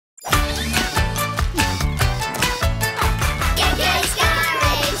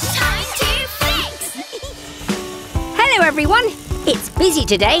everyone! It's busy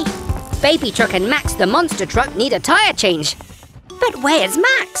today. Baby Truck and Max the monster truck need a tyre change. But where's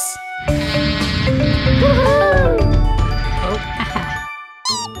Max?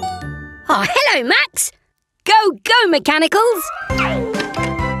 Oh, hello, Max! Go, go, mechanicals!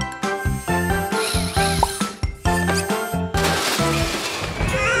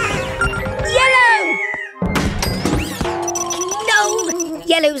 Yellow! No!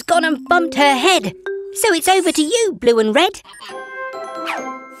 Yellow's gone and bumped her head. So it's over to you, Blue and Red.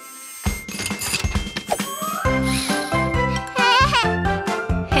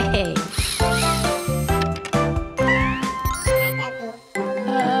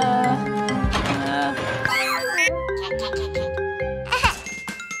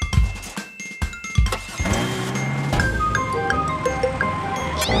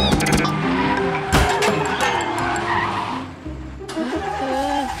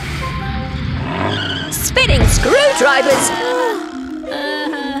 Spinning screwdrivers!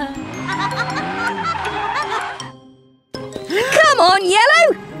 Come on,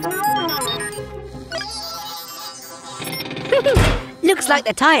 Yellow! Looks like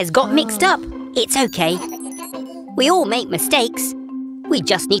the tyres got mixed up. It's okay. We all make mistakes. We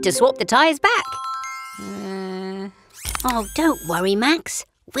just need to swap the tyres back. Oh, don't worry, Max.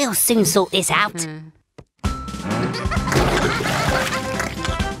 We'll soon sort this out.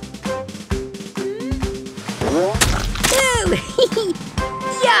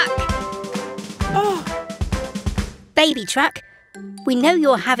 Yuck! Oh. Baby Truck, we know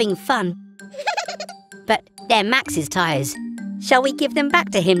you're having fun, but they're Max's tyres. Shall we give them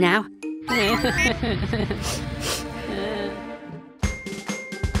back to him now?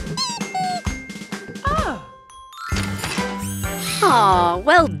 Oh,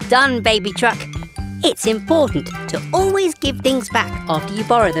 well done, Baby Truck. It's important to always give things back after you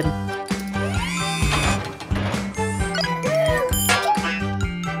borrow them.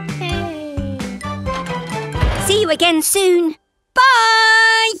 See you again soon.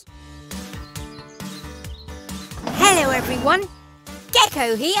 Bye! Hello, everyone.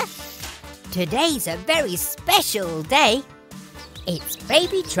 Gecko here. Today's a very special day. It's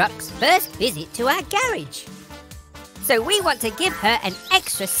Baby Truck's first visit to our garage. So we want to give her an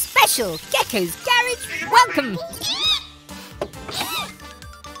extra special Gecko's Garage welcome.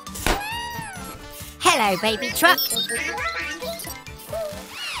 Hello, Baby Truck.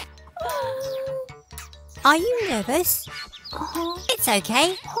 Are you nervous? It's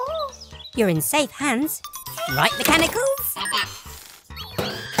okay. You're in safe hands. Right, mechanicals?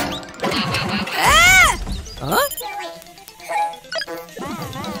 Ah! Huh?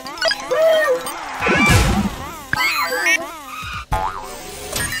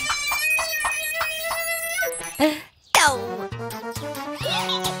 No!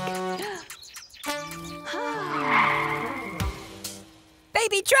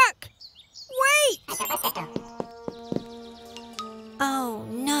 Baby Truck! Wait! Oh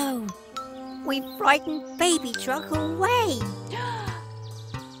no! We've frightened Baby Truck away!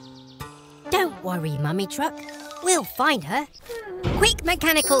 Don't worry, Mummy Truck. We'll find her. Quick,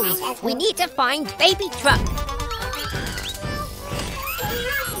 mechanicals! We need to find Baby Truck!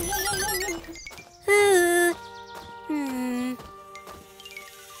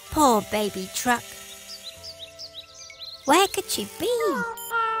 Poor Baby Truck. Where could she be?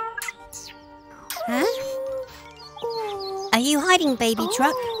 Huh? Are you hiding, Baby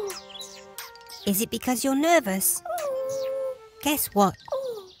Truck? Is it because you're nervous? Guess what?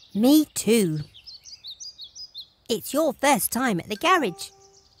 Me too. It's your first time at the garage.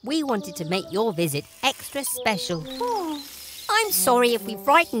 We wanted to make your visit extra special. I'm sorry if we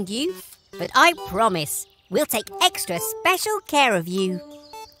frightened you, but I promise we'll take extra special care of you.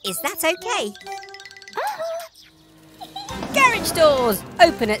 Is that okay? Garage doors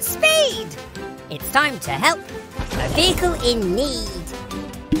open at speed. It's time to help a vehicle in need.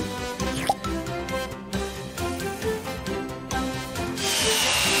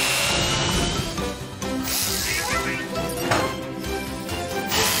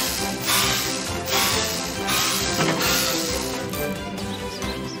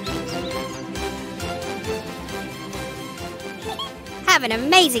 Have an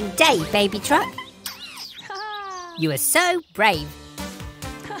amazing day, Baby Truck. You are so brave.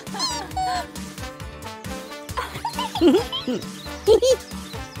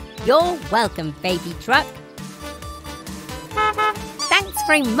 You're welcome, Baby Truck. Thanks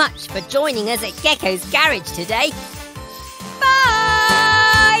very much for joining us at Gecko's Garage today.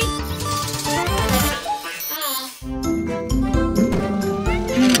 Bye!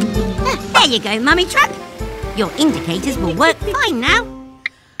 There you go, Mummy Truck. Your indicators will work fine now.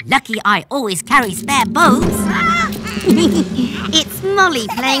 Lucky I always carry spare bulbs. It's Molly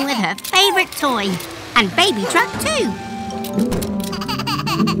playing with her favourite toy. And Baby Truck too.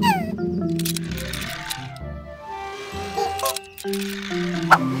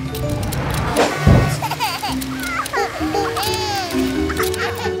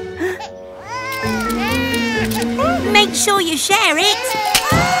 Make sure you share it.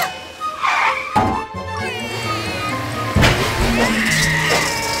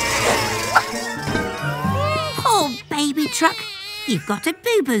 Oh, Baby Truck, you've got a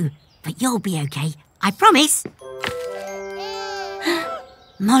boo-boo, but you'll be okay, I promise.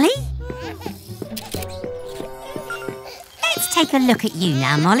 Molly? Let's take a look at you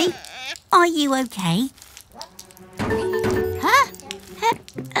now, Molly. Are you okay? Huh?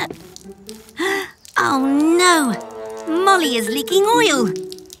 Oh no! Molly is leaking oil.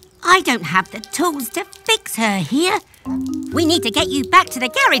 I don't have the tools to fix her here. We need to get you back to the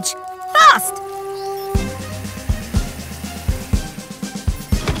garage. Fast!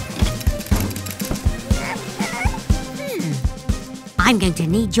 I'm going to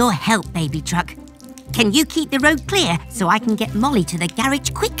need your help, Baby Truck. Can you keep the road clear so I can get Molly to the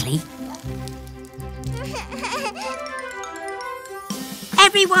garage quickly?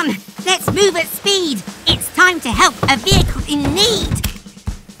 Everyone, let's move at speed. It's time to help a vehicle in need.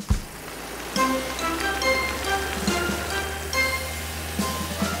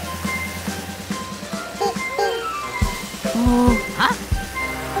 Huh?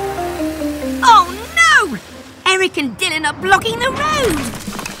 Oh no! Eric and Dylan are blocking the road.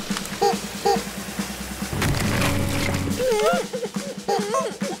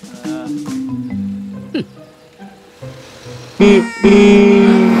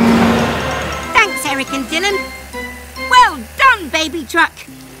 Thanks, Eric and Dylan. Well done, Baby Truck.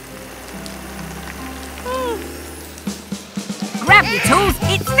 Grab your tools,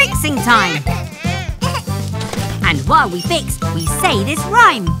 it's fixing time. And while we fix, we say this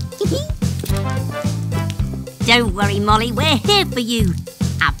rhyme. Don't worry, Molly, we're here for you.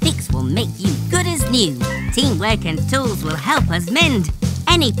 Our fix will make you good as new. Teamwork and tools will help us mend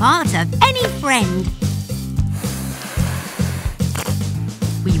any part of any friend.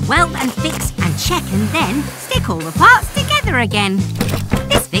 We weld and fix and check and then stick all the parts together again.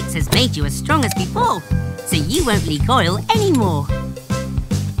 This fix has made you as strong as before, so you won't leak oil anymore.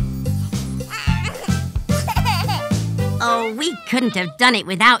 Oh, we couldn't have done it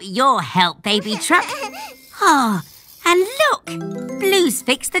without your help, Baby Truck. Oh, and look! Blue's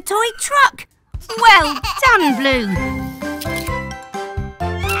fixed the toy truck. Well done, Blue.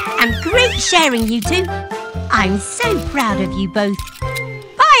 And great sharing, you two. I'm so proud of you both.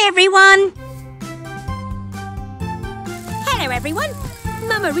 Bye, everyone. Hello, everyone.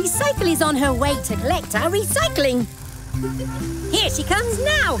 Mama Recycle is on her way to collect our recycling. Here she comes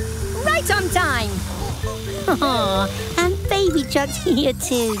now, right on time. Oh, and Baby Truck's here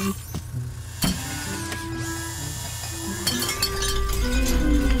too.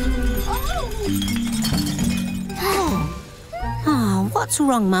 Oh, what's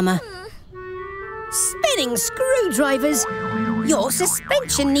wrong, Mama? Spinning screwdrivers. Your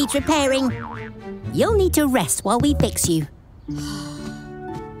suspension needs repairing. You'll need to rest while we fix you.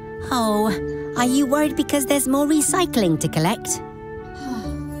 Oh, are you worried because there's more recycling to collect?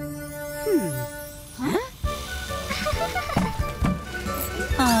 Huh?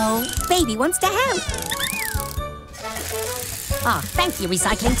 Oh, Baby wants to help. Ah, thank you,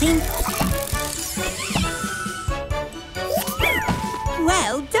 recycling team.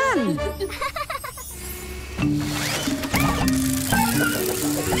 Well done.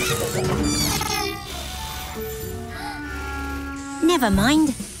 Never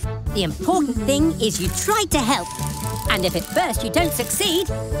mind. The important thing is you tried to help. And if at first you don't succeed,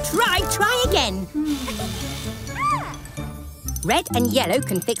 try again. Red and yellow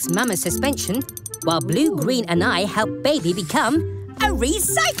can fix Mama's suspension, while blue, green and I help Baby become a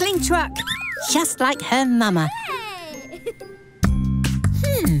recycling truck. Just like her Mama.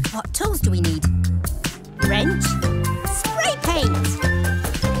 What tools do we need? Wrench, spray paint.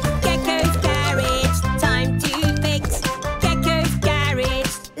 Gecko's Garage, time to fix. Gecko's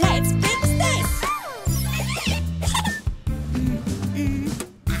Garage, let's fix this.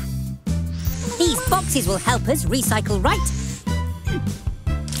 These boxes will help us recycle right.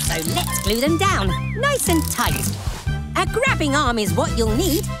 So let's glue them down, nice and tight. A grabbing arm is what you'll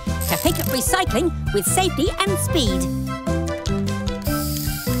need to pick up recycling with safety and speed.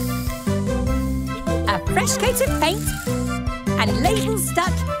 A fresh coat of paint and labels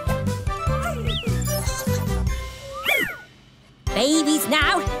stuck. Baby's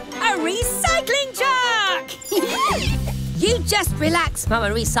now a recycling truck! You just relax, Mama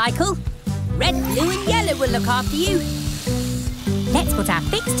Recycle. Red, blue and yellow will look after you. Let's put our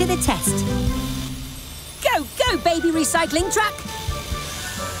fix to the test. Go, go, baby recycling truck.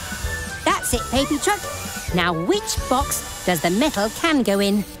 That's it, baby truck. Now, which box does the metal can go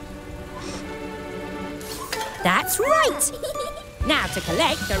in? That's right. Now to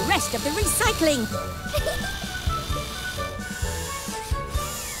collect the rest of the recycling.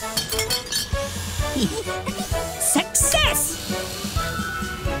 Success!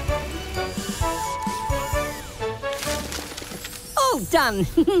 All done.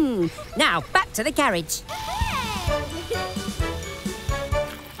 Now back to the garage.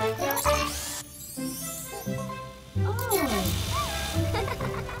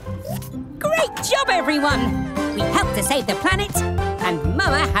 Great job, everyone! We helped to save the planet, and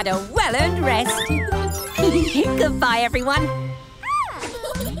Mama had a well-earned rest. Goodbye, everyone.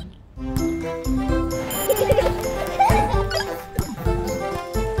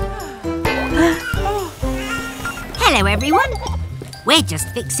 Hello, everyone. We're just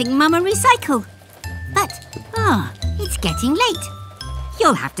fixing Mama Recycle. But, it's getting late.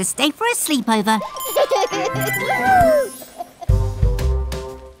 You'll have to stay for a sleepover.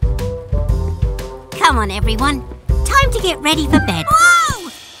 Come on, everyone. Time to get ready for bed. Whoa!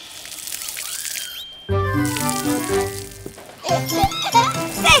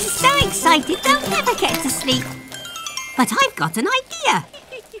 They're so excited they'll never get to sleep. But I've got an idea.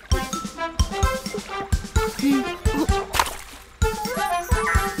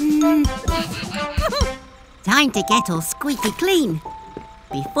 Time to get all squeaky clean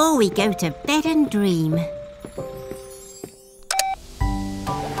before we go to bed and dream.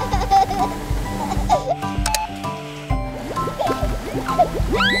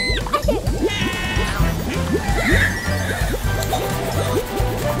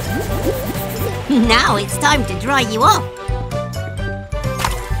 Now it's time to dry you off.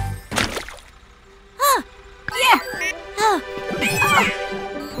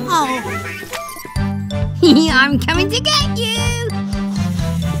 I'm coming to get you!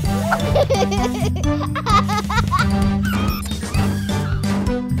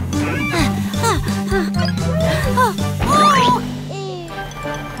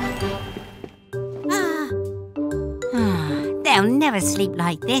 They'll never sleep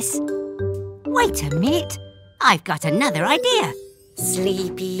like this. Wait a minute. I've got another idea.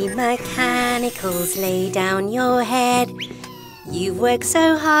 Sleepy mechanicals, lay down your head. You've worked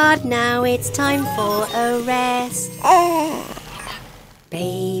so hard, now it's time for a rest.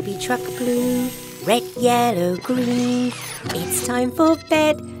 Baby truck blue, red, yellow, green. It's time for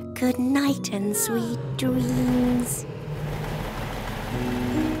bed. Good night and sweet dreams.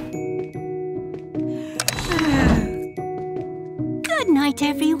 Good night,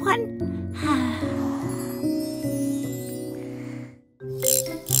 everyone.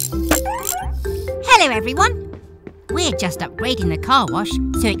 Hello, everyone. We're just upgrading the car wash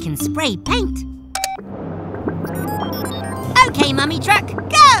so it can spray paint. OK, Mummy Truck,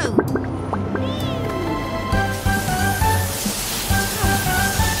 go!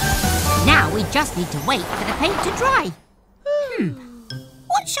 Now we just need to wait for the paint to dry.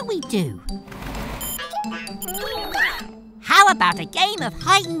 What shall we do? How about a game of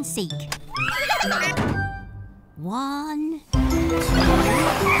hide and seek? 1, 2, 3,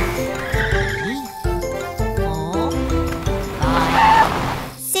 4,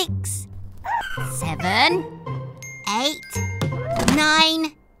 5, 6, 7, 8,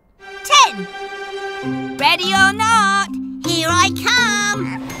 9, 10. Ready or not, here I come.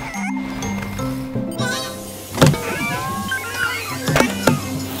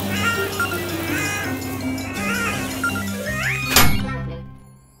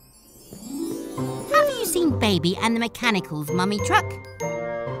 Have you seen Baby and the Mechanicals, Mummy Truck?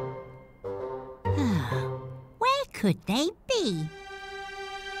 Where could they be?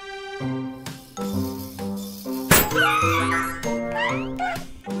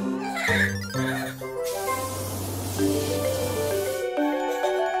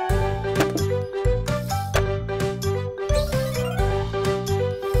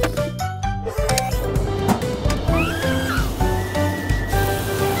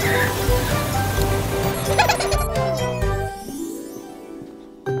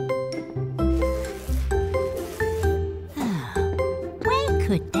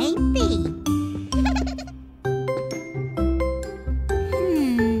 Could they be?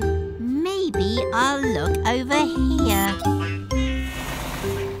 Maybe I'll look over here.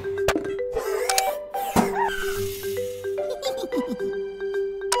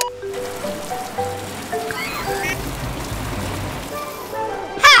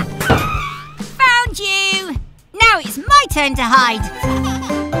 Ha! Found you! Now it's my turn to hide.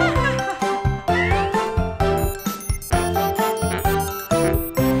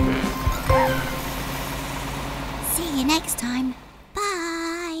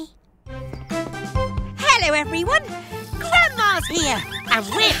 Hello, everyone. Grandma's here, and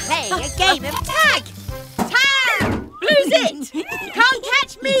we're playing a game of tag. Tag! Lose it! You can't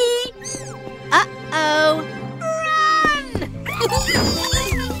catch me! Uh-oh. Run!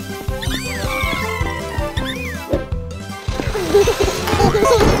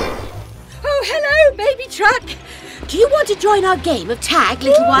 Oh, hello, baby truck. Do you want to join our game of tag,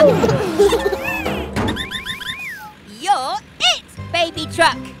 little one? You're it, baby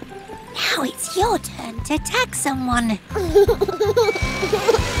truck. Now it's your turn to tag someone.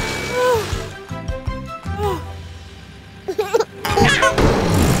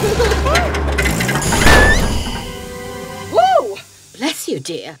 Whoa! Bless you,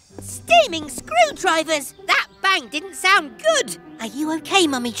 dear. Steaming screwdrivers. That bang didn't sound good. Are you okay,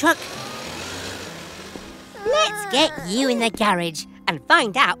 Mummy Truck? Let's get you in the garage and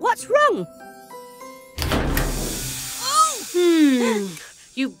find out what's wrong.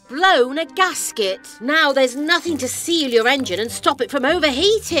 You've blown a gasket. Now there's nothing to seal your engine and stop it from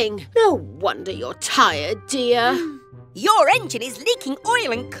overheating. No wonder you're tired, dear. Your engine is leaking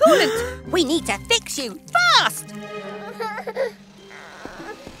oil and coolant. We need to fix you fast.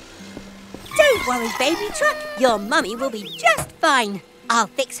 Don't worry, baby truck. Your mummy will be just fine. I'll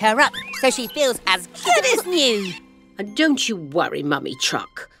fix her up so she feels as good as new. And don't you worry, Mummy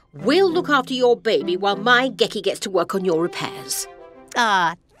Truck. We'll look after your baby while my Gecky gets to work on your repairs.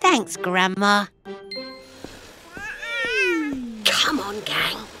 Ah, thanks, Grandma. Come on,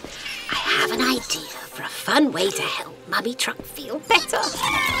 gang. I have an idea for a fun way to help Mummy Truck feel better.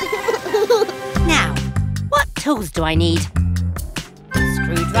 Now, what tools do I need?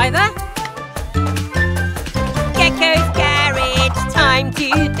 Screwdriver. Gecko's Garage, time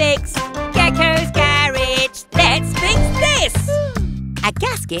to fix. Gecko's Garage, let's fix this. A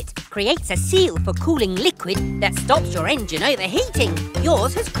gasket creates a seal for cooling liquid that stops your engine overheating.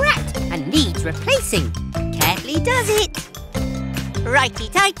 Yours has cracked and needs replacing. Carefully does it.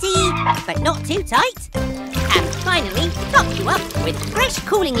 Righty-tighty, but not too tight. And finally, top you up with fresh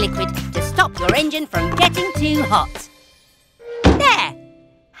cooling liquid to stop your engine from getting too hot. There!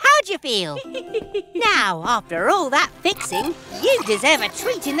 How'd you feel? Now, after all that fixing, you deserve a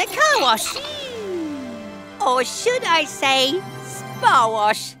treat in the car wash. Or should I say, spa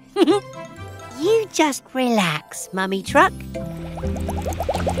wash. You just relax, Mummy Truck.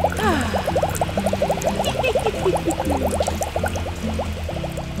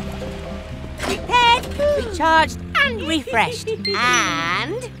 Repaired, recharged and refreshed.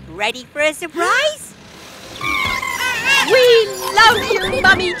 And ready for a surprise? We love you,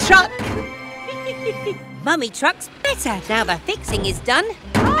 Mummy Truck. Mummy Truck's better now the fixing is done.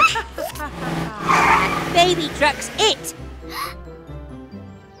 And Baby Truck's it.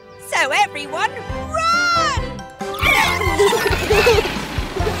 So everyone, run!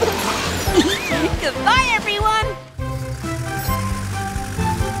 Goodbye, everyone.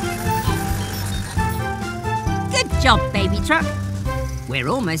 Good job, Baby Truck. We're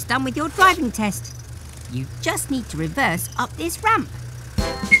almost done with your driving test. You just need to reverse up this ramp.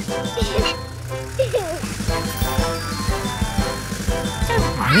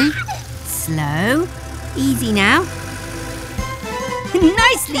 Don't worry. Slow. Easy now.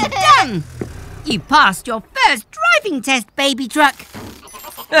 Nicely done! You passed your first driving test, Baby Truck.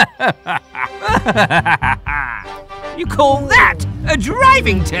 You call that a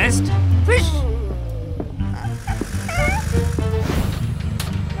driving test?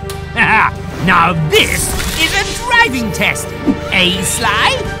 Now this is a driving test. Eh,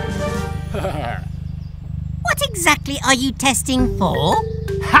 Sly? What exactly are you testing for?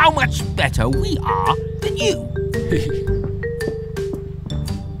 How much better we are than you.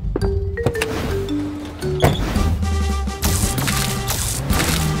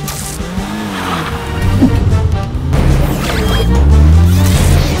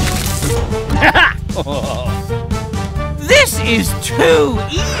 This is too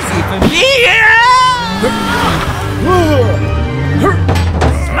easy for me!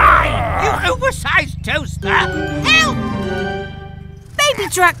 Sly, you oversized toaster! Help! Baby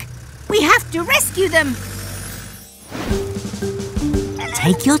Truck, we have to rescue them.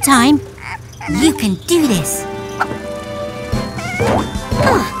 Take your time. You can do this.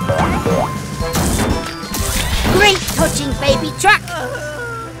 Great touching, Baby Truck.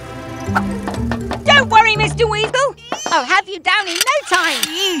 Don't worry, Mr. Weasel. I'll have you down in no time.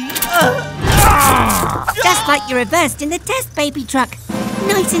 Just like you reversed in the test, Baby Truck.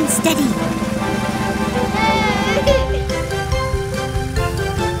 Nice and steady.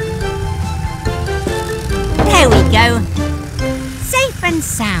 There we go. Safe and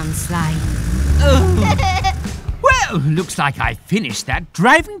sound, Sly. Well, Well, looks like I finished that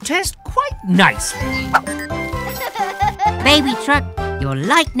driving test quite nicely. Baby truck, you're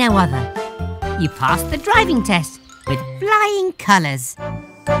like no other. You passed the driving test with flying colours.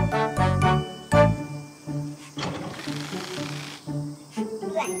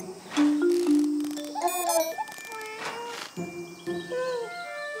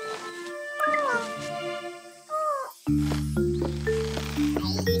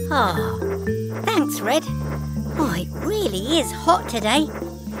 Oh, thanks, Red. Oh, it really is hot today.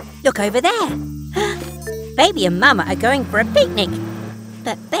 Look over there. Baby and Mama are going for a picnic.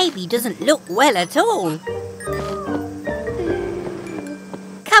 But Baby doesn't look well at all.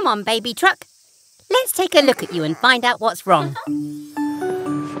 Come on, Baby Truck. Let's take a look at you and find out what's wrong.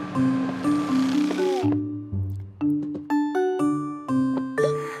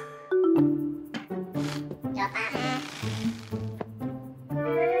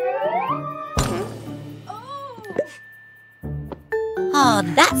 Oh,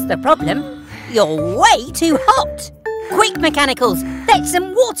 that's the problem. You're way too hot. Quick, mechanicals, fetch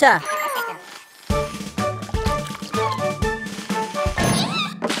some water.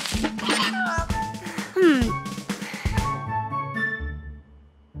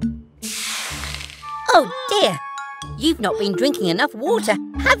 Oh dear, you've not been drinking enough water,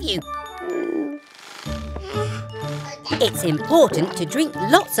 have you? It's important to drink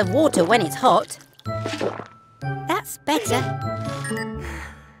lots of water when it's hot. That's better.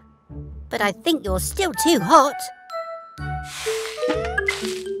 But I think you're still too hot.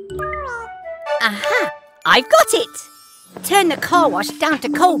 Aha! I've got it! Turn the car wash down to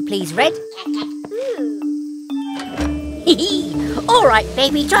cold, please, Red. All right,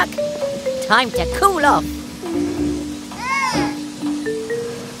 Baby Truck. Time to cool off.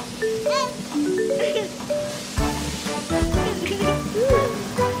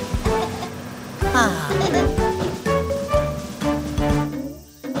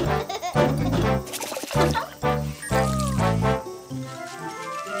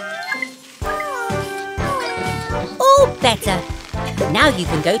 All better. Now you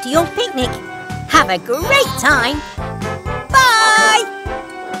can go to your picnic. Have a great time. Bye!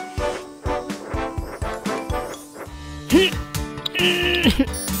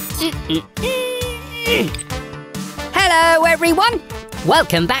 Hello, everyone.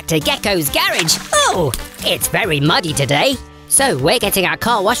 Welcome back to Gecko's Garage. Oh, it's very muddy today, so we're getting our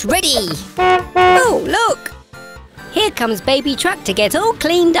car wash ready. Oh, look. Here comes Baby Truck to get all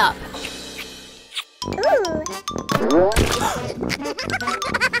cleaned up.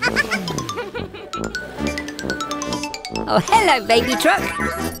 Oh, hello, Baby Truck.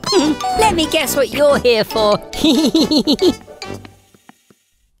 Let me guess what you're here for.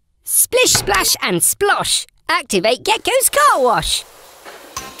 Splish, splash and splosh. Activate Gecko's car wash.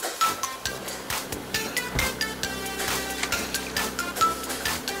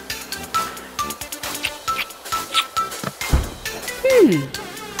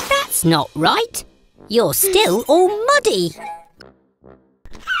 That's not right. You're still all muddy.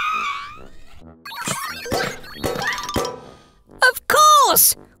 Of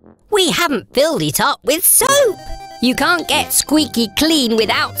course! We haven't filled it up with soap. You can't get squeaky clean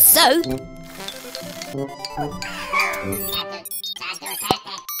without soap.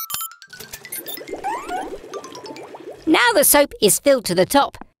 Now the soap is filled to the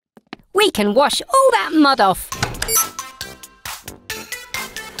top, we can wash all that mud off.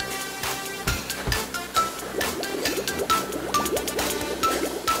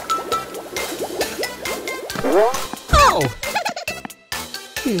 Oh!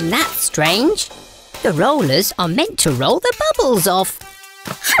 That's strange. The rollers are meant to roll the bubbles off.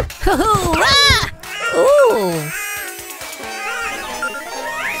 Hurrah! Ooh!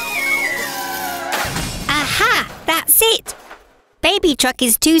 Aha! That's it! Baby Truck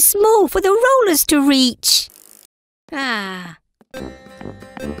is too small for the rollers to reach. Ah.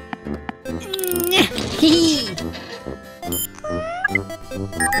 Hee.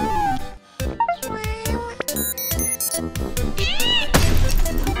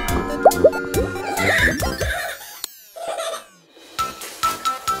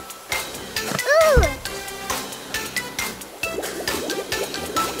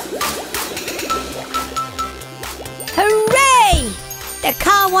 Hooray! The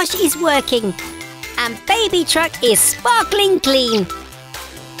car wash is working and Baby Truck is sparkling clean.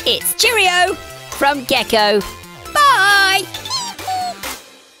 It's cheerio from Gecko. Bye!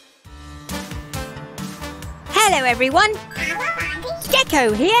 Hello everyone.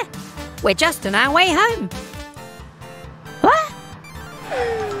 Gecko here. We're just on our way home. What?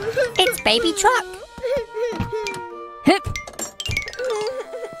 It's Baby Truck. Hup.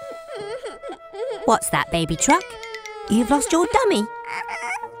 What's that, Baby Truck? You've lost your dummy.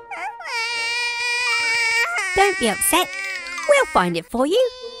 Don't be upset. We'll find it for you.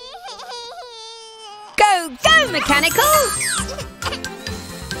 Go, go, Mechanicals!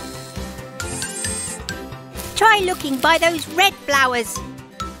 Try looking by those red flowers.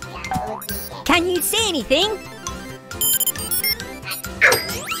 Can you see anything?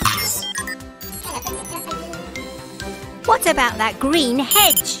 What about that green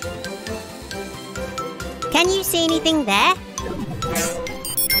hedge? Can you see anything there?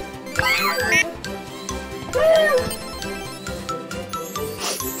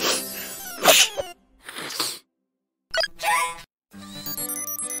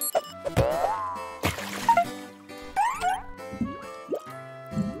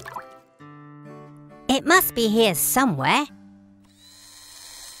 It must be here somewhere.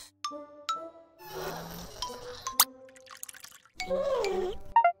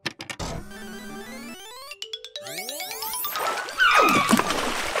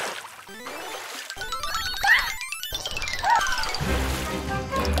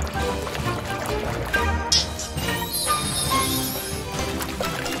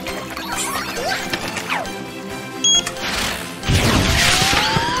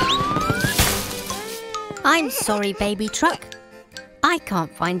 I'm sorry, baby truck. I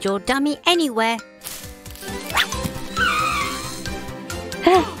can't find your dummy anywhere.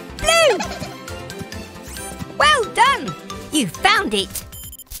 Blue! Well done! You found it.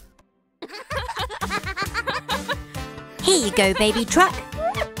 Here you go, baby truck.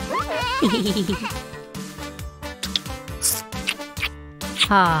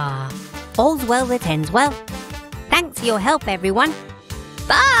 All's well that ends well. Thanks for your help, everyone.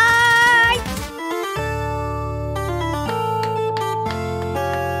 Bye!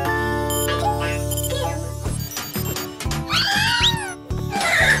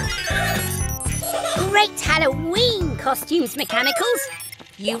 Great Halloween costumes, Mechanicals.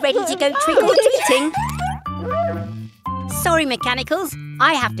 You ready to go trick-or-treating? Sorry, Mechanicals.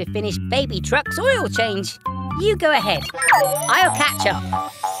 I have to finish Baby Truck's oil change. You go ahead. I'll catch up.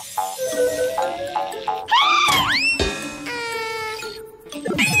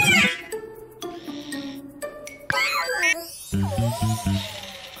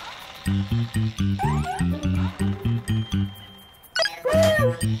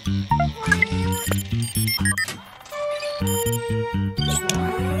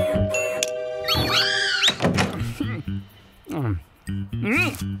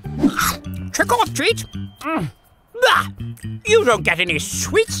 Trick or treat? Bah! You don't get any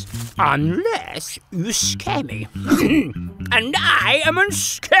sweets unless you scare me. And I am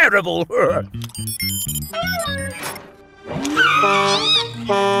unscarable.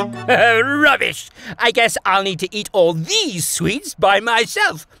 Rubbish! I guess I'll need to eat all these sweets by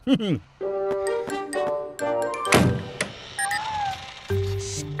myself.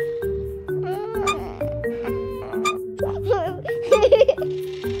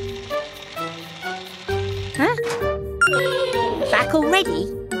 Huh? Back already?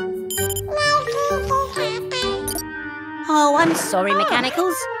 Oh, I'm sorry,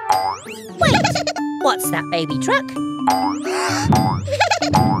 Mechanicals. Wait, what's that, baby truck?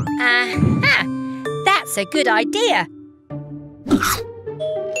 Aha! That's a good idea.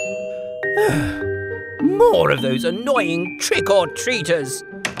 More of those annoying trick-or-treaters.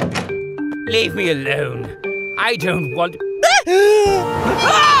 Leave me alone. I don't want...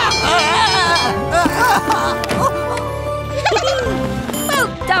 Well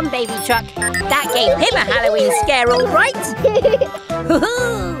done, Baby Truck. That gave him a Halloween scare, all right.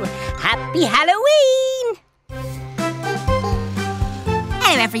 Happy Halloween!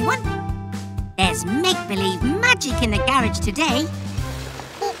 Hello, everyone. There's make-believe magic in the garage today.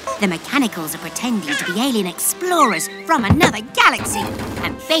 The Mechanicals are pretending to be alien explorers from another galaxy,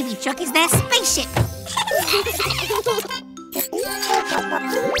 and Baby Truck is their spaceship.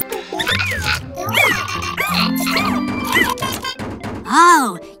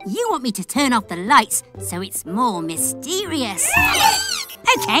 Oh, you want me to turn off the lights so it's more mysterious.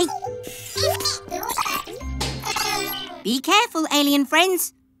 Okay. Be careful, alien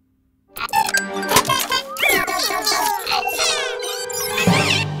friends.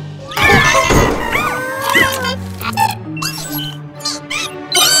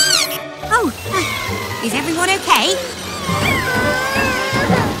 Oh, is everyone okay?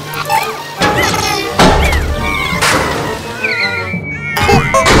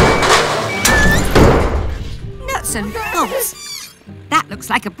 Nuts and bolts. That looks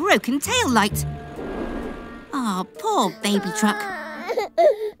like a broken tail light. Oh, poor Baby Truck.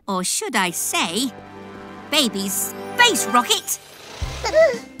 Or should I say, Baby's space rocket.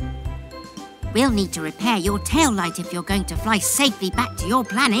 We'll need to repair your tail light if you're going to fly safely back to your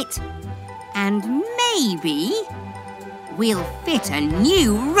planet. And maybe we'll fit a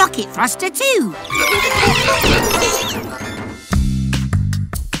new rocket thruster too.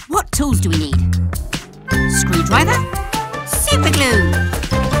 What tools do we need? Screwdriver? Superglue!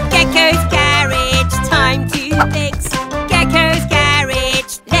 Gecko's Garage, time to fix. Gecko's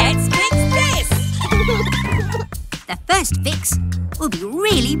Garage, let's fix this. The first fix will be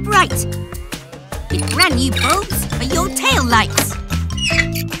really bright. With brand new bulbs for your tail lights.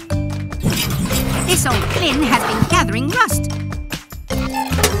 This old fin has been gathering rust.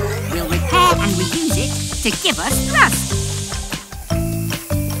 We'll repair and reuse it to give us thrust.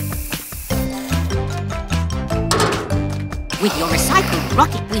 With your recycled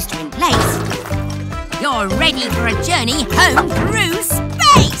rocket booster in place, you're ready for a journey home through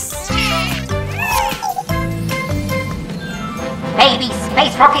space! Baby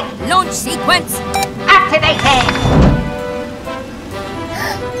space rocket launch sequence activated!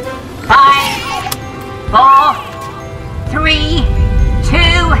 5, 4, 3, 2,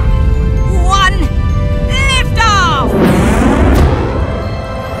 1, lift off!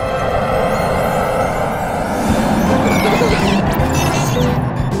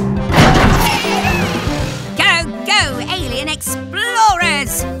 Go, alien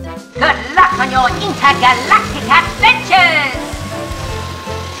explorers! Good luck on your intergalactic adventures!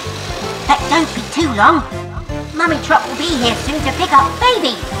 But don't be too long. Mummy Truck will be here soon to pick up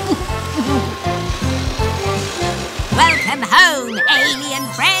baby. Welcome home, alien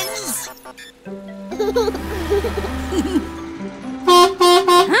friends!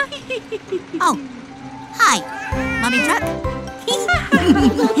 Huh? Oh, hi, Mummy Truck.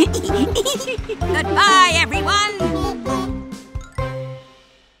 Goodbye, everyone!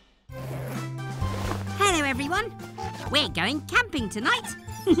 Hello, everyone. We're going camping tonight.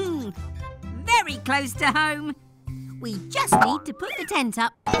 Very close to home. We just need to put the tent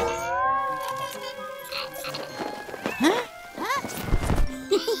up. Huh?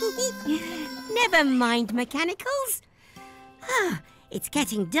 Never mind, mechanicals. It's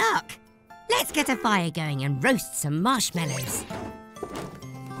getting dark. Let's get a fire going and roast some marshmallows.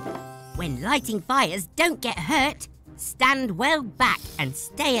 When lighting fires, don't get hurt. Stand well back and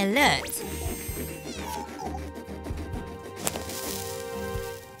stay alert.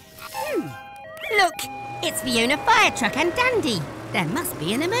 Look, it's Fiona Fire Truck and Dandy. There must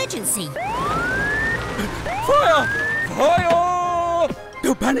be an emergency. Fire! Fire!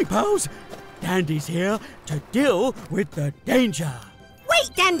 Don't panic, pals. Dandy's here to deal with the danger.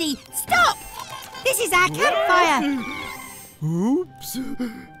 Wait, Dandy, stop! This is our campfire. Oops.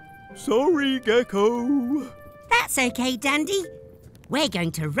 Sorry, Gecko. That's okay, Dandy. We're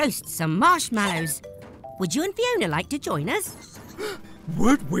going to roast some marshmallows. Would you and Fiona like to join us?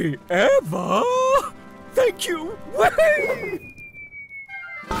 Would we ever? Thank you. Whee!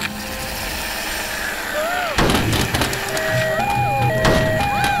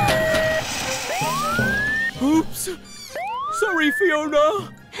 Oops. Sorry, Fiona.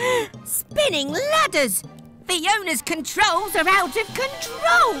 Spinning ladders! Fiona's controls are out of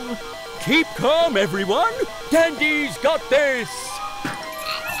control! Keep calm, everyone. Dandy's got this.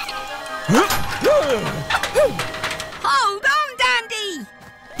 Hold on, Dandy!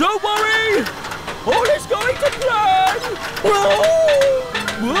 Don't worry. All is going to plan.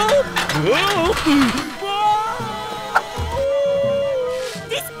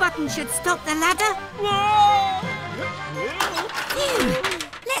 This button should stop the ladder. Phew.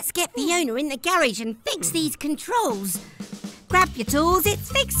 Let's get Fiona in the garage and fix these controls. Grab your tools,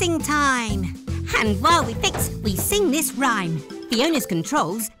 it's fixing time. And while we fix, we sing this rhyme. Fiona's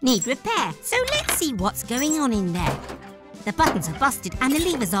controls need repair, so let's see what's going on in there. The buttons are busted and the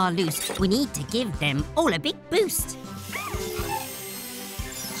levers are loose. We need to give them all a big boost.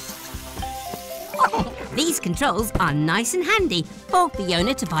 These controls are nice and handy for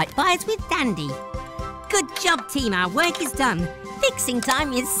Fiona to fight fires with Dandy. Good job, team. Our work is done. Fixing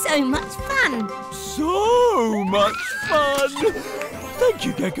time is so much fun. So much fun. Thank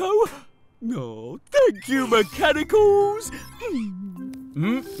you, Gecko. Oh, thank you, mechanicals.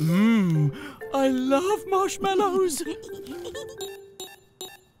 I love marshmallows.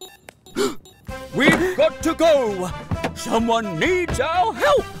 We've got to go. Someone needs our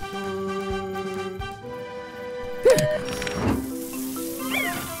help.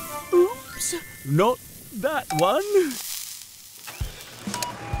 Oops, not that one.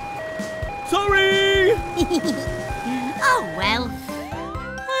 Sorry! Oh, well.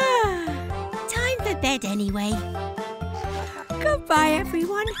 Time for bed anyway. Goodbye,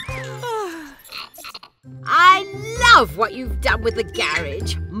 everyone. I love what you've done with the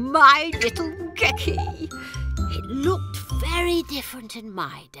garage. My little Gecky. It looked very different in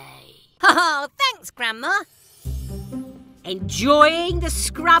my day. Oh, thanks, Grandma. Enjoying the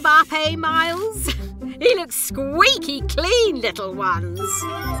scrub up, eh, Miles? He looks squeaky clean, little ones.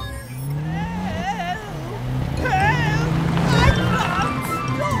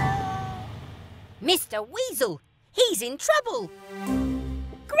 Mr. Weasel, he's in trouble.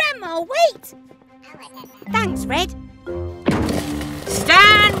 Grandma, wait. Thanks, Red.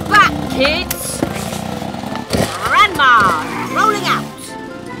 Stand back, kids. Grandma, rolling out.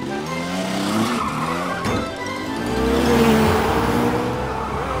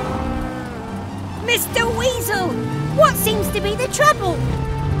 Mr. Weasel, what seems to be the trouble?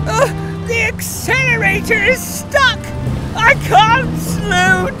 The accelerator is stuck! I can't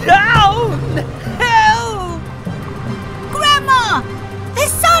slow down! Help! Grandma, the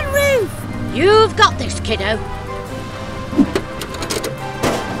sunroof! You've got this, kiddo.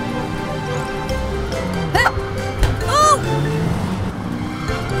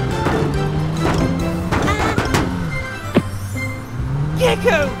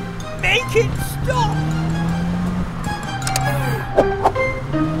 Gecko, make it stop!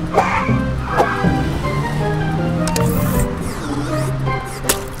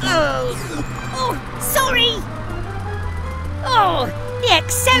 Oh, sorry! Oh, the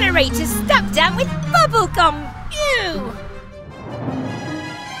accelerator's stuck down with bubble gum! Ew!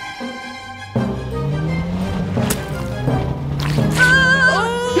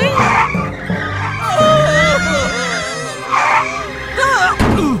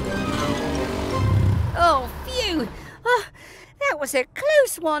 Oh, phew! Oh, that was a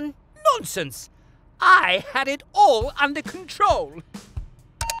close one. Nonsense! I had it all under control.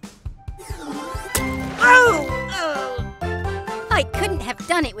 I couldn't have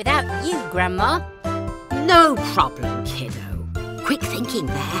done it without you, Grandma. No problem, kiddo. Quick thinking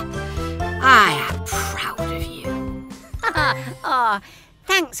there. I am proud of you. Oh,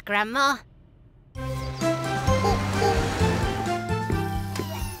 thanks, Grandma.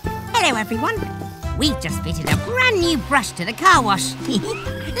 Hello, everyone. We've just fitted a brand new brush to the car wash.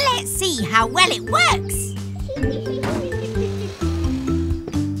 Let's see how well it works.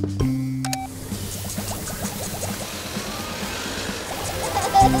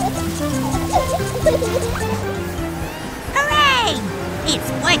 Hooray! It's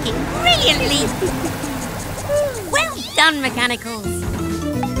working brilliantly. Well done, Mechanicals.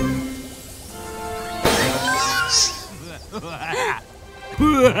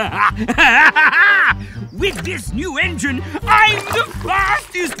 With this new engine, I'm the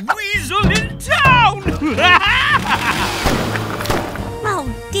fastest weasel in town! Oh,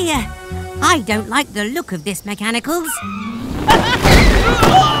 dear. I don't like the look of this, Mechanicals.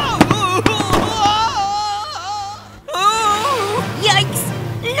 Yikes!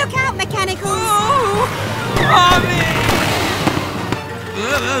 Look out, Mechanicals!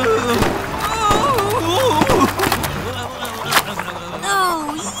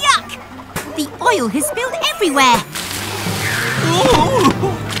 Oh, yuck! The oil has spilled everywhere.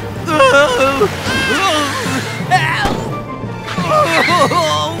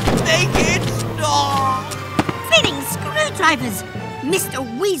 Make it stop! Spinning screwdrivers! Mr.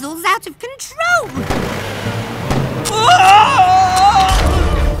 Weasel's out of control!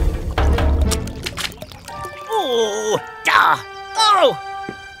 Oh! Duh! Oh!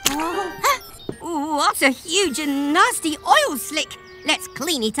 What a huge and nasty oil slick! Let's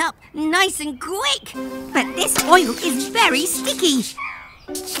clean it up nice and quick. But this oil is very sticky.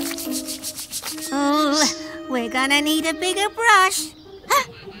 Oh, we're gonna need a bigger brush.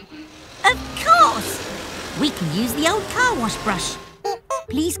 Of course! We can use the old car wash brush.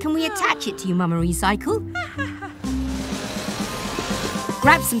 Please, can we attach it to your Mama Recycle?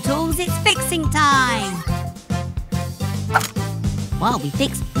 Grab some tools, it's fixing time. While we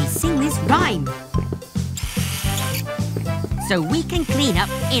fix, we sing this rhyme. So we can clean up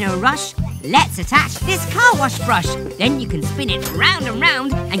in a rush. Let's attach this car wash brush. Then you can spin it round and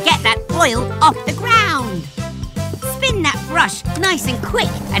round and get that oil off the ground. Spin that brush nice and quick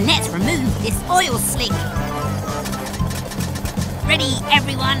and let's remove this oil slick. Ready,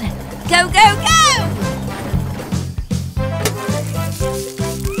 everyone? Go, go, go!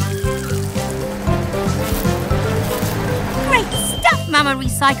 Great stuff, Mama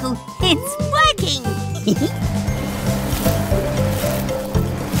Recycle. It's working.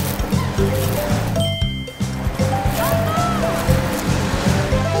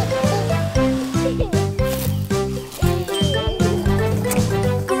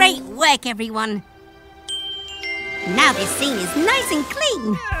 Great work, everyone. Now this scene is nice and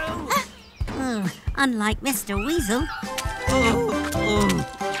clean. Unlike Mr. Weasel.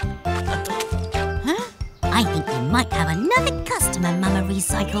 might have another customer, Mama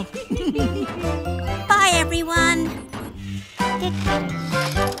Recycle. Bye, everyone.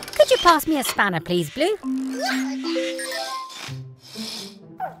 Could you pass me a spanner, please, Blue?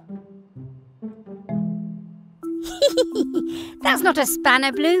 That's not a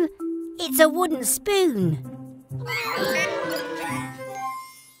spanner, Blue. It's a wooden spoon.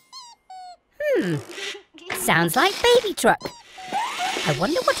 Sounds like Baby Truck. I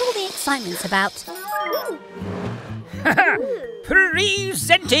wonder what all the excitement's about.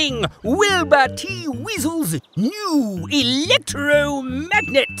 Presenting Wilbur T. Weasel's new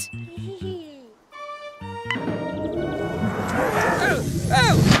electromagnet.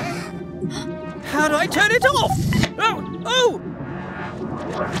 Oh! How do I turn it off? Oh!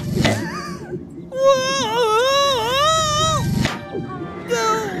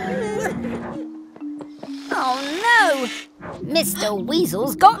 Oh no! Mr.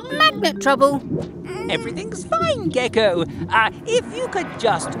 Weasel's got magnet trouble. Everything's fine, Gecko. If you could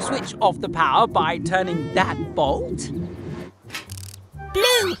just switch off the power by turning that bolt.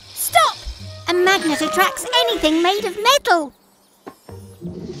 Blue, stop! A magnet attracts anything made of metal.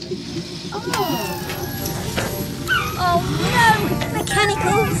 Oh no!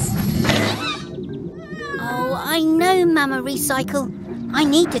 Mechanicals! Oh, I know, Mama Recycle. I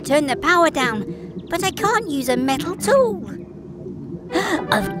need to turn the power down, but I can't use a metal tool.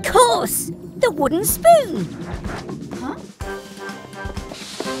 Of course! The wooden spoon! Huh?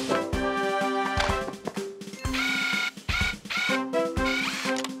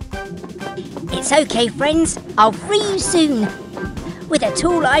 It's okay, friends. I'll free you soon. With a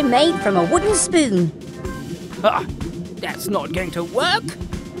tool I made from a wooden spoon. That's not going to work.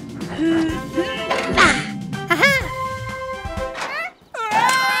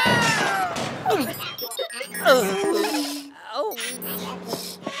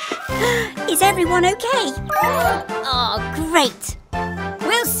 Is everyone okay? Oh, great.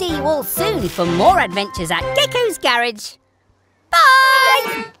 We'll see you all soon for more adventures at Gecko's Garage.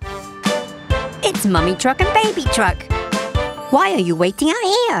 Bye! It's Mummy Truck and Baby Truck. Why are you waiting out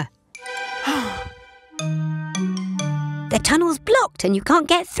here? The tunnel's blocked and you can't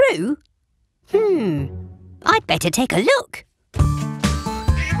get through? I'd better take a look.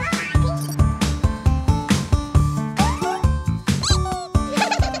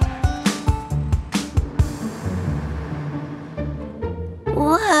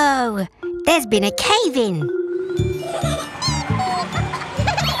 Whoa! There's been a cave-in.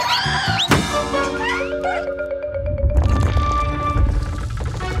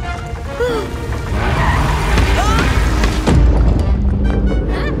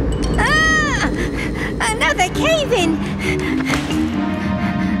 Another cave-in!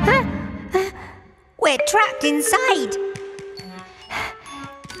 We're trapped inside.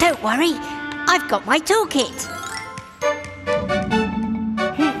 Don't worry, I've got my toolkit.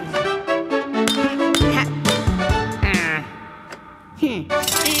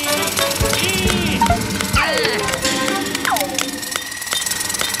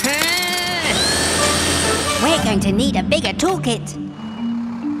 We're going to need a bigger toolkit.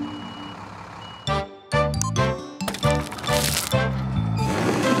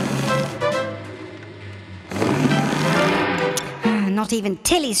 Not even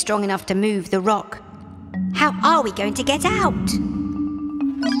Tilly's strong enough to move the rock. How are we going to get out?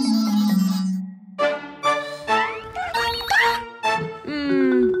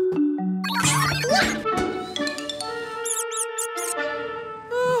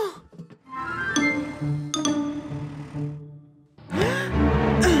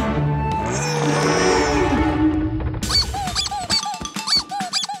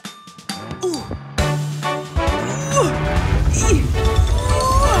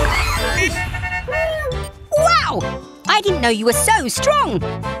 I didn't know you were so strong.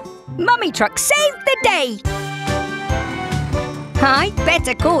 Mummy Truck saved the day. I'd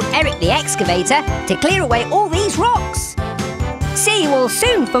better call Eric the excavator to clear away all these rocks. See you all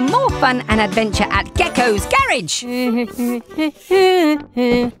soon for more fun and adventure at Gecko's Garage.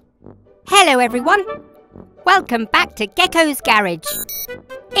 Hello, everyone. Welcome back to Gecko's Garage.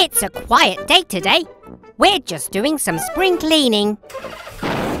 It's a quiet day today. We're just doing some spring cleaning.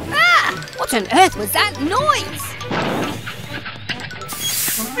 Ah! What on earth was that noise?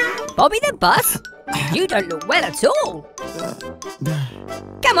 Bobby the Bus? You don't look well at all.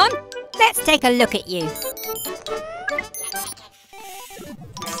 Come on, let's take a look at you.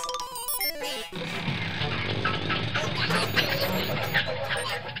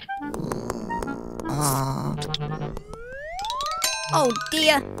 Oh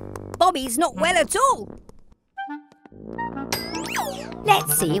dear, Bobby's not well at all.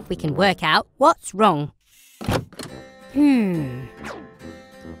 Let's see if we can work out what's wrong.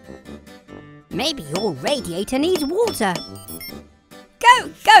 Maybe your radiator needs water. Go,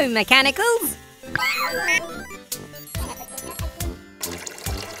 go, mechanicals!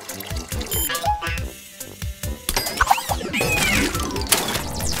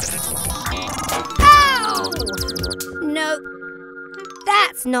 Ow! No,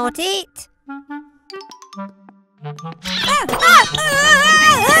 that's not it.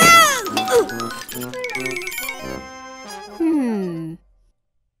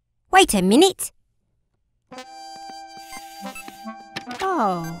 Wait a minute.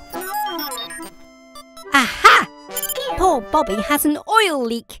 Oh. Aha! Poor Bobby has an oil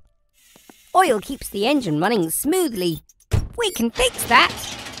leak. Oil keeps the engine running smoothly. We can fix that.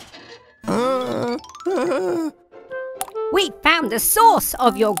 We found the source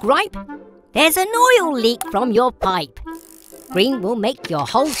of your gripe. There's an oil leak from your pipe. Green will make your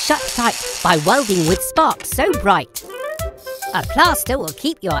hole shut tight by welding with sparks so bright. A plaster will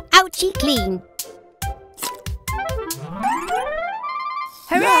keep your ouchie clean.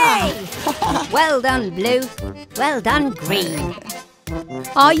 Hooray! Well done, Blue. Well done, Green.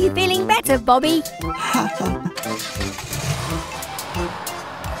 Are you feeling better, Bobby?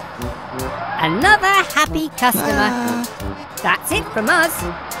 Another happy customer. That's it from us.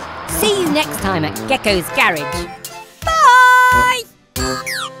 See you next time at Gecko's Garage. Bye!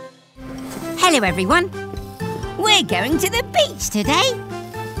 Hello, everyone. We're going to the beach today.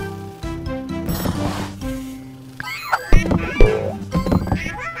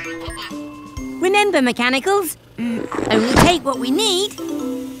 Remember, mechanicals, only take what we need.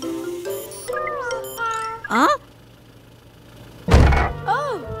 Huh?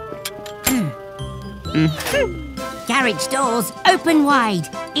 Oh! Garage doors open wide.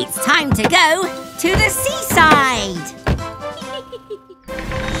 It's time to go to the seaside.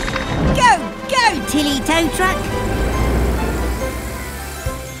 Go, go, Tilly Tow Truck.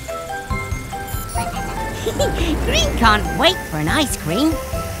 Green can't wait for an ice cream.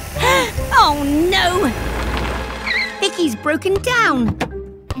 Oh no! Vicky's broken down.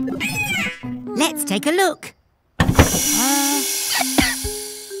 Let's take a look.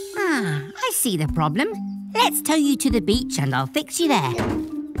 I see the problem. Let's tow you to the beach and I'll fix you there.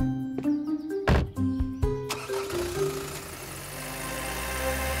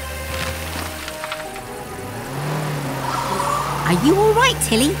 Are you all right,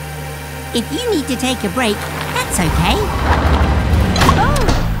 Tilly? If you need to take a break, that's okay.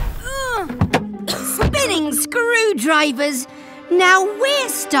 Spinning screwdrivers! Now we're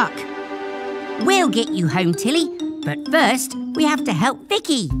stuck. We'll get you home, Tilly, but first we have to help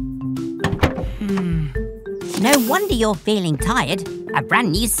Vicky. No wonder you're feeling tired. A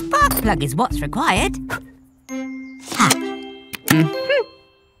brand new spark plug is what's required.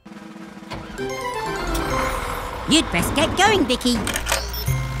 You'd best get going, Vicky.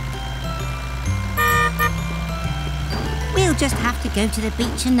 We'll just have to go to the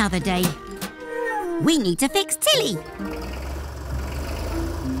beach another day. We need to fix Tilly.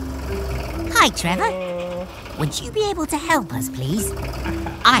 Hi, Trevor. Would you be able to help us, please?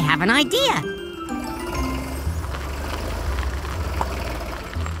 I have an idea.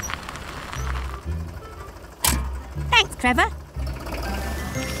 Thanks, Trevor.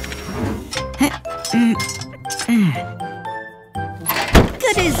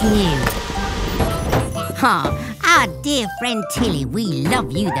 Good as new. Our dear friend Tilly, we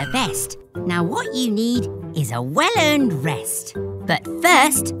love you the best. Now what you need is a well-earned rest. But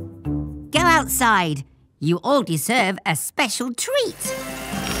first, go outside. You all deserve a special treat.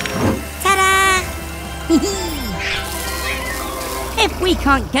 Ta-da! If we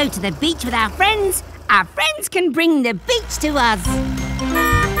can't go to the beach with our friends can bring the beach to us.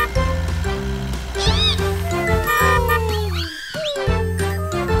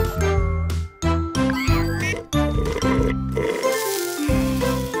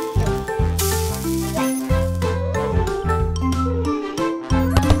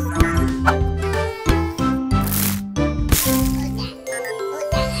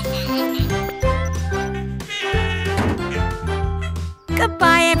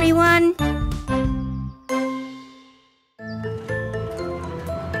 Goodbye, everyone.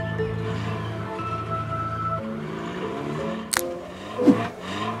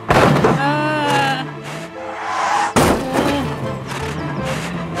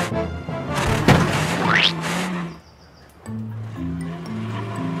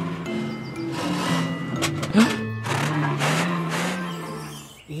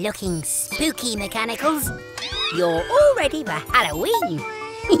 Looking spooky, mechanicals. You're all ready for Halloween.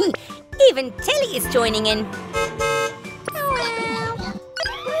 Even Tilly is joining in.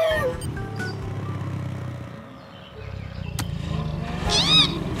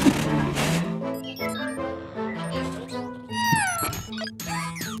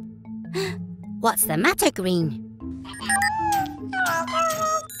 What's the matter, Green?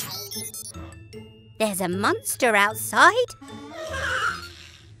 There's a monster outside.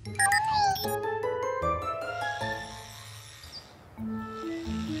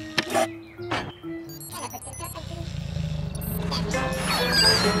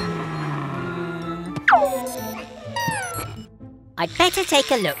 I'd better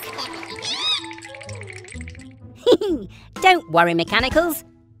take a look. Don't worry, Mechanicals.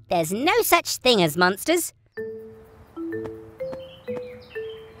 There's no such thing as monsters.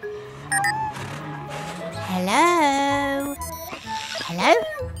 Hello? Hello?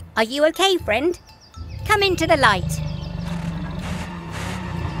 Are you okay, friend? Come into the light.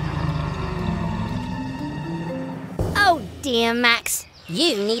 Oh dear, Max.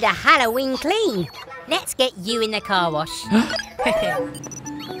 You need a Halloween clean. Let's get you in the car wash.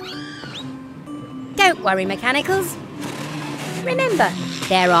 Don't worry, Mechanicals. Remember,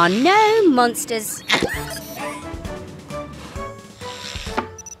 there are no monsters.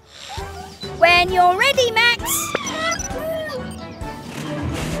 When you're ready, Max.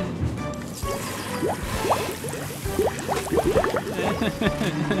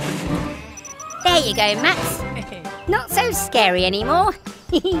 There you go, Max. Not so scary anymore.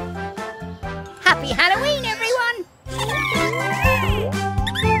 Happy Halloween, everyone!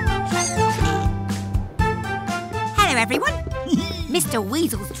 Hello, everyone. Mr.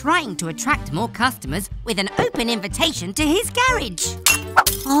 Weasel's trying to attract more customers with an open invitation to his garage.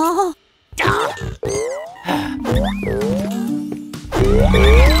 Oh!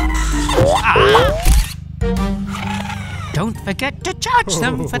 Don't forget to charge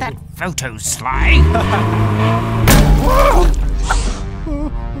them for that photo, Sly.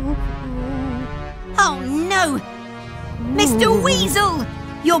 Oh no! Mr. Weasel!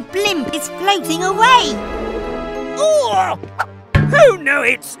 Your blimp is floating away! Oh! Oh, no,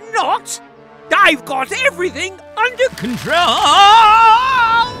 it's not! I've got everything under control!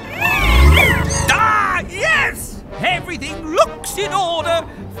 Ah, yes! Everything looks in order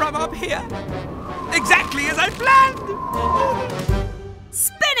from up here. Exactly as I planned!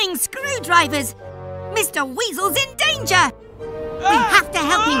 Spinning screwdrivers! Mr. Weasel's in danger! We have to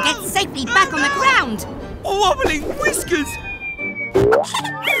help him get safely back on the ground! Wobbling whiskers!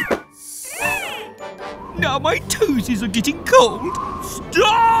 Now my toesies are getting cold!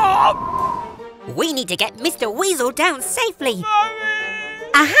 Stop! We need to get Mr. Weasel down safely!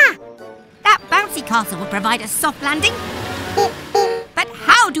 Mommy! Aha! That bouncy castle will provide a soft landing. But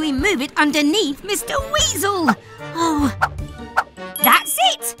how do we move it underneath Mr. Weasel? Oh, that's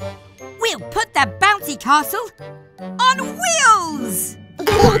it! We'll put the bouncy castle on wheels!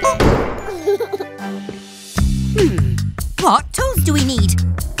 What tools do we need?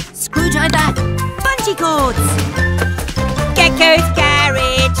 Screwdriver, bungee cords. Gecko's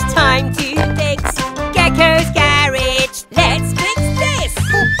Garage, time to fix. Gecko's Garage, let's fix this!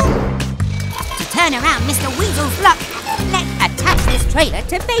 To turn around Mr. Weasel's luck, let's attach this trailer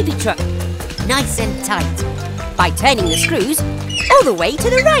to Baby Truck. Nice and tight. By turning the screws all the way to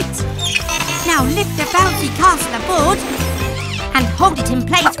the right. Now lift the bouncy castle aboard and hold it in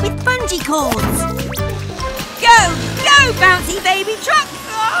place with bungee cords. Go, go, bouncy Baby Truck!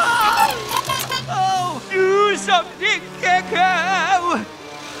 Oh, do something, Gecko!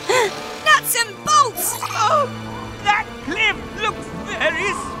 Nuts and bolts! Oh, that cliff looks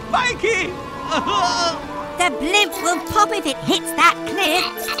very spiky! The blimp will pop if it hits that cliff.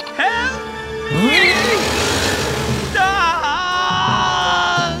 Help me!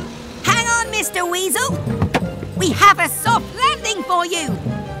 Ah! Hang on, Mr. Weasel. We have a soft landing for you.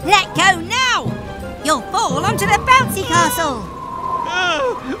 Let go now. You'll fall onto the bouncy castle.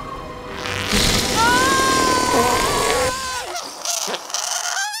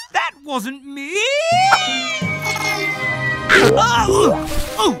 That wasn't me! Oh!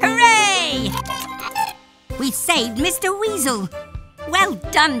 Hooray! We saved Mr. Weasel. Well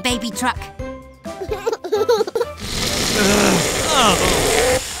done, Baby Truck.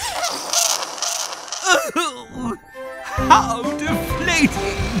 How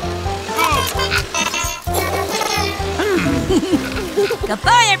deflating!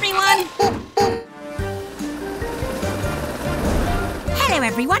 Goodbye, everyone. Hello,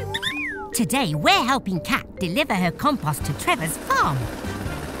 everyone. Today, we're helping Cat deliver her compost to Trevor's farm.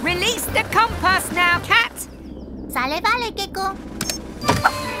 Release the compost now, Cat. Sale vale, Gecko.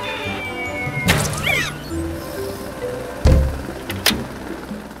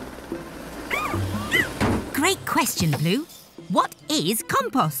 Great question, Blue. What is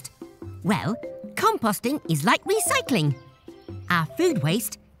compost? Well, composting is like recycling. Our food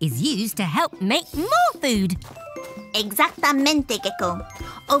waste is used to help make more food. Exactamente, Gecko.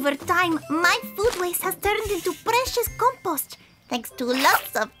 Over time, my food waste has turned into precious compost, thanks to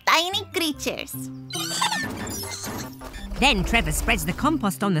lots of tiny creatures. Then Trevor spreads the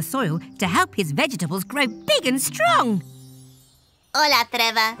compost on the soil to help his vegetables grow big and strong. Hola,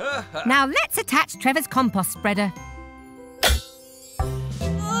 Trevor. Now let's attach Trevor's compost spreader.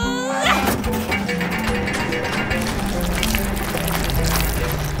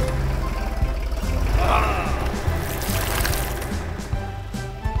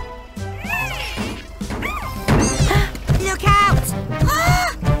 Look out!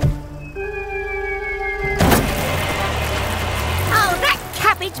 Oh, that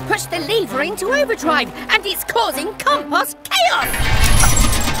cabbage pushed the lever into overdrive and it's causing compost chaos!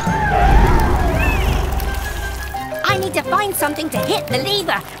 I need to find something to hit the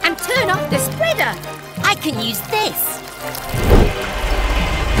lever and turn off the spreader. I can use this.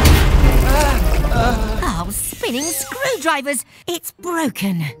 Oh, spinning screwdrivers! It's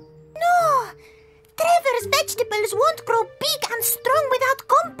broken. No! Trevor's vegetables won't grow big and strong without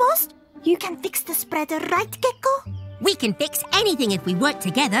compost. You can fix the spreader, right, Gecko? We can fix anything if we work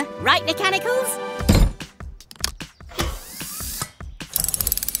together, right, Mechanicals?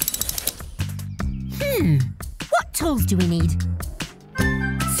 What tools do we need?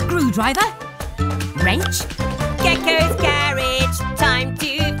 Screwdriver? Wrench? Gecko's Garage, time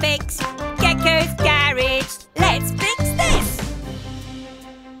to fix. Gecko's Garage, let's fix this.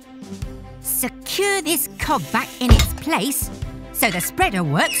 Secure this cog back in its place so the spreader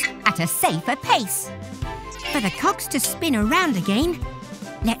works at a safer pace. For the cogs to spin around again,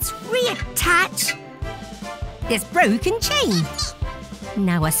 let's reattach this broken chain.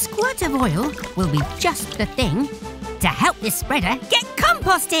 Now a squirt of oil will be just the thing to help this spreader get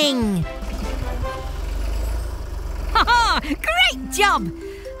composting. Ha-ha! Great job!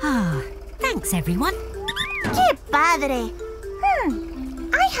 Ah, thanks everyone. Que padre!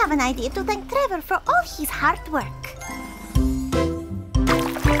 I have an idea to thank Trevor for all his hard work.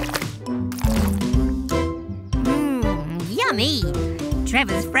 Yummy!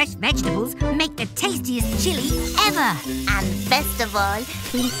 Trevor's fresh vegetables make the tastiest chili ever. And best of all,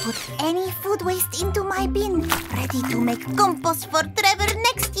 he'll put any food waste into my bin, ready to make compost for Trevor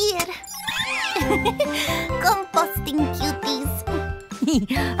next year. Composting cuties.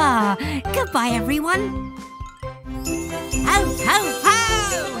 Goodbye everyone. Ho, ho, ho!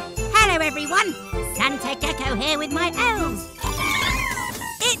 Hello everyone. Santa Gecko here with my elves.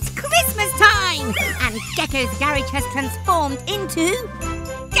 It's Christmas time! And Gecko's Garage has transformed into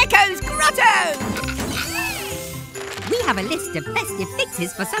Gecko's Grotto! We have a list of festive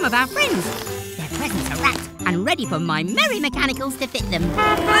fixes for some of our friends. Their presents are wrapped and ready for my merry mechanicals to fit them.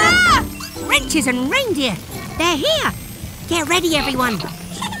 Ah! Wrenches and reindeer! They're here! Get ready, everyone!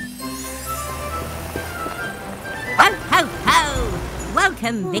 Ho, ho, ho!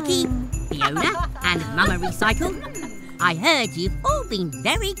 Welcome, Vicky, Fiona and Mama Recycle. I heard you've all been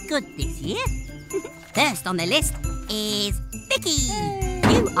very good this year. First on the list is Vicky.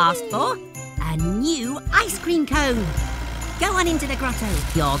 You asked for a new ice cream cone. Go on into the grotto.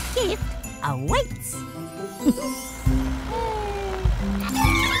 Your gift awaits.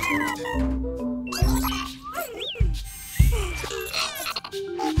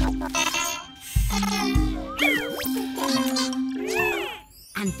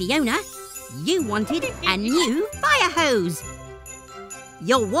 And Fiona, you wanted a new fire hose.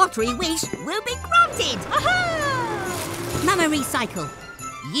 Your watery wish will be granted. Mama Recycle,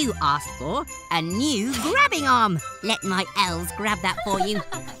 you asked for a new grabbing arm. Let my elves grab that for you.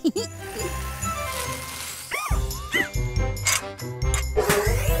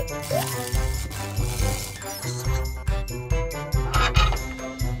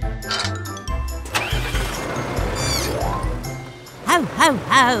 Ho, ho,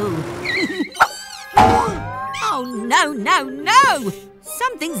 ho! Oh, no, no, no!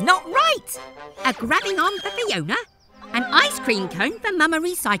 Something's not right! A grabbing arm for Fiona, an ice cream cone for Mama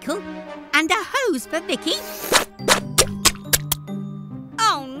Recycle, and a hose for Vicky?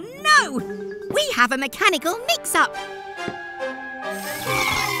 Oh, no! We have a mechanical mix-up!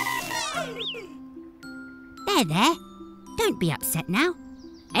 There. Don't be upset now.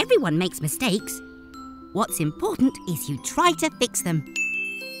 Everyone makes mistakes. What's important is you try to fix them.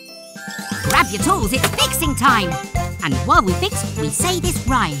 Grab your tools, it's fixing time! And while we fix, we say this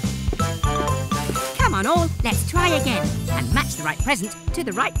rhyme. Come on all, let's try again and match the right present to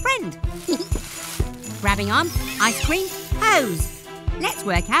the right friend. Grabbing arm, ice cream, hose. Let's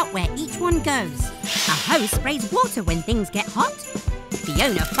work out where each one goes. A hose sprays water when things get hot.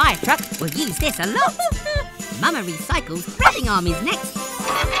 Fiona Fire Truck will use this a lot. Mama Recycle's grabbing arm is next.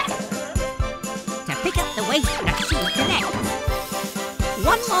 To pick up the waste that she collects.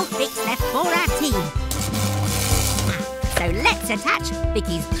 one more fix left for our team. So let's attach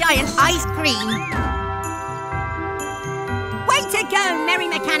Vicky's giant ice cream. Way to go, Merry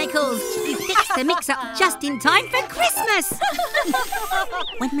Mechanicals! You fixed the mix-up just in time for Christmas!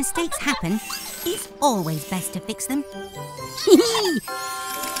 When mistakes happen, it's always best to fix them.